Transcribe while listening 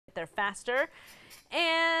there faster.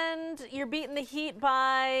 And you're beating the heat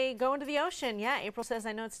by going to the ocean. Yeah, April says,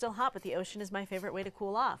 I know it's still hot, but the ocean is my favorite way to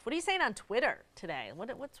cool off. What are you saying on Twitter today?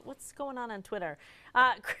 What's going on Twitter?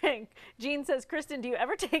 Jean says, Kristen, do you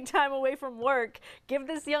ever take time away from work? Give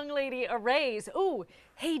this young lady a raise. Ooh,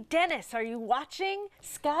 hey, Dennis, are you watching?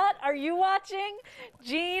 Scott, are you watching?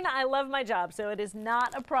 Jean, I love my job, so it is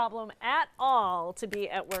not a problem at all to be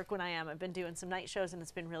at work when I am. I've been doing some night shows, and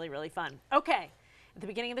it's been really, really fun. Okay. At the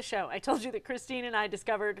beginning of the show, I told you that Christine and I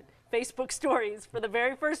discovered Facebook stories for the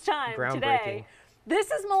very first time today. This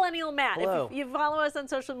is Millennial Matt. Hello. If you follow us on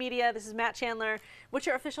social media, this is Matt Chandler. What's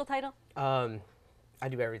your official title? I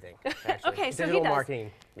do everything, actually. Okay, so Digital he does.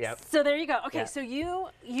 Marketing. Yep. So there you go. Okay, Yeah. so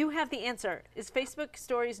you have the answer. Is Facebook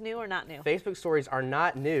stories new or not new? Facebook stories are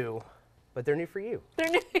not new, but they're new for you. They're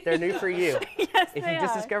new. They're new for you. Yes, If they you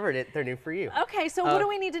just are. discovered it, they're new for you. Okay, so what do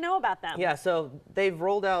we need to know about them? Yeah, so they've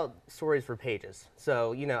rolled out stories for pages.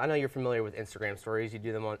 So, you know, I know you're familiar with Instagram stories. You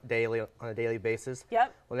do them on a daily basis.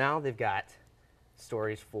 Yep. Well, now they've got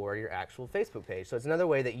stories for your actual Facebook page. So it's another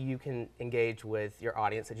way that you can engage with your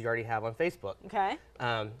audience that you already have on Facebook. Okay.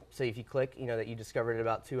 So if you click, you know, that you discovered it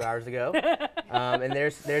about 2 hours ago, and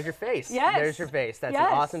there's your face. Yes. There's your face. That's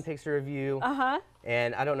Yes. an awesome picture of you. Uh-huh.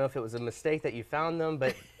 And I don't know if it was a mistake that you found them,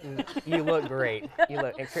 but you look great. You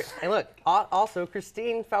look, and look, also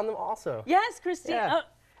Christine found them also. Yes, Christine. Yeah.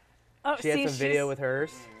 Oh, She had some video with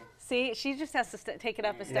hers. See, she just has to take it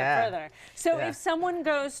up a step Yeah. further. So Yeah. if someone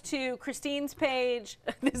goes to Christine's page,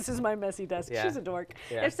 this is my messy desk. Yeah. She's a dork.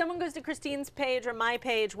 Yeah. If someone goes to Christine's page or my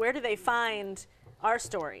page, where do they find our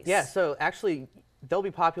stories? Yeah, so actually, they'll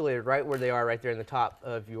be populated right where they are, right there in the top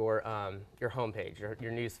of your homepage,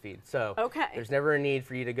 your news feed. So Okay. there's never a need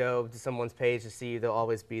for you to go to someone's page to see you. They'll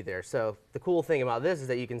always be there. So the cool thing about this is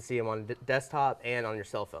that you can see them on desktop and on your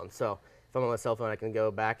cell phone. So if I'm on my cell phone, I can go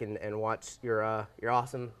back and watch your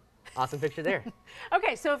awesome picture there.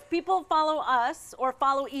 Okay, so if people follow us or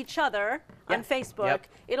follow each other on Yeah. Facebook,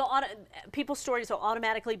 Yep. people's stories will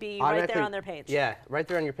automatically be right there on their page. Yeah, right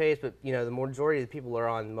there on your page. But you know, the majority of the people are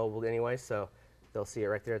on mobile anyway, so they'll see it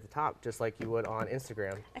right there at the top, just like you would on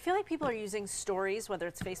Instagram. I feel like people are using stories, whether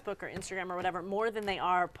it's Facebook or Instagram or whatever, more than they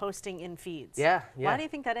are posting in feeds. Yeah, yeah. Why do you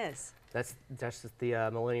think that is? That's just the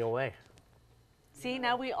millennial way. See,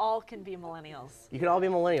 now we all can be millennials. You can all be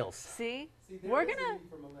millennials. See, we're gonna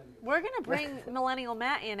bring Millennial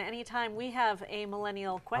Matt in anytime we have a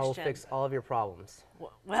millennial I question. will fix all of your problems,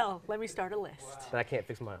 Well, let me start a list. but I can't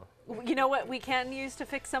fix my own. You know what we can use to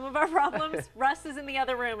fix some of our problems? Russ is in the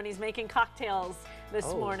other room and he's making cocktails this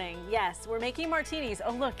Oh. morning. Yes, we're making martinis.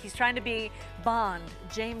 Oh look, he's trying to be Bond,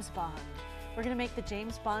 James Bond. We're gonna make the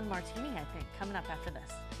James Bond martini, I think, coming up after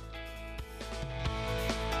this.